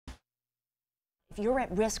If you're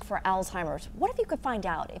at risk for Alzheimer's, what if you could find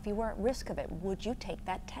out if you were at risk of it? Would you take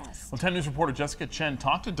that test? Well, 10 News reporter Jessica Chen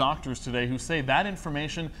talked to doctors today who say that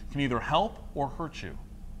information can either help or hurt you.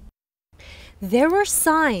 There were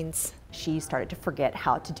signs. She started to forget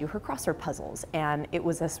how to do her crossword puzzles, and it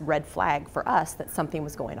was this red flag for us that something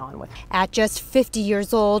was going on with her. At just 50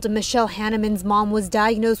 years old, Michelle Hanneman's mom was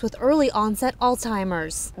diagnosed with early onset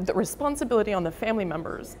Alzheimer's. The responsibility on the family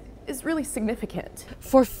members is really significant.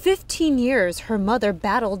 For 15 years, her mother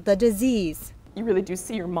battled the disease. You really do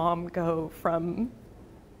see your mom go from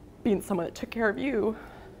being someone that took care of you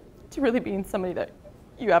to really being somebody that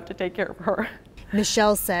you have to take care of her.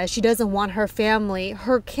 Michelle says she doesn't want her family,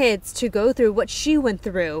 her kids, to go through what she went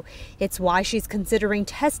through. It's why she's considering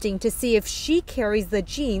testing to see if she carries the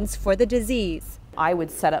genes for the disease. I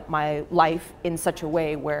would set up my life in such a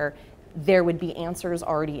way where there would be answers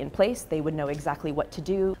already in place. They would know exactly what to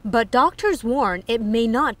do. But doctors warn it may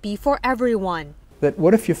not be for everyone. That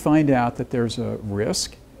what if you find out that there's a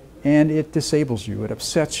risk and it disables you, it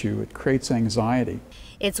upsets you, it creates anxiety?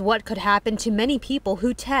 It's what could happen to many people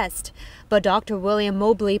who test. But Dr. William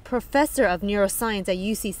Mobley, professor of neuroscience at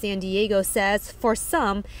UC San Diego, says for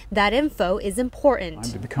some, that info is important.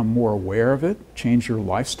 To become more aware of it, change your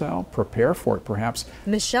lifestyle, prepare for it perhaps.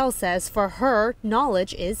 Michelle says for her,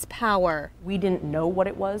 knowledge is power. We didn't know what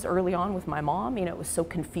it was early on with my mom. You know, it was so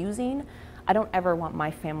confusing. I don't ever want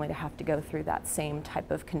my family to have to go through that same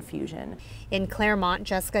type of confusion. In Claremont,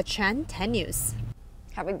 Jessica Chen, 10 News.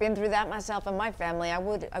 Having been through that myself and my family, I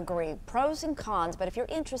would agree. Pros and cons, but if you're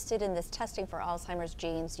interested in this testing for Alzheimer's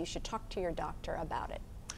genes, you should talk to your doctor about it.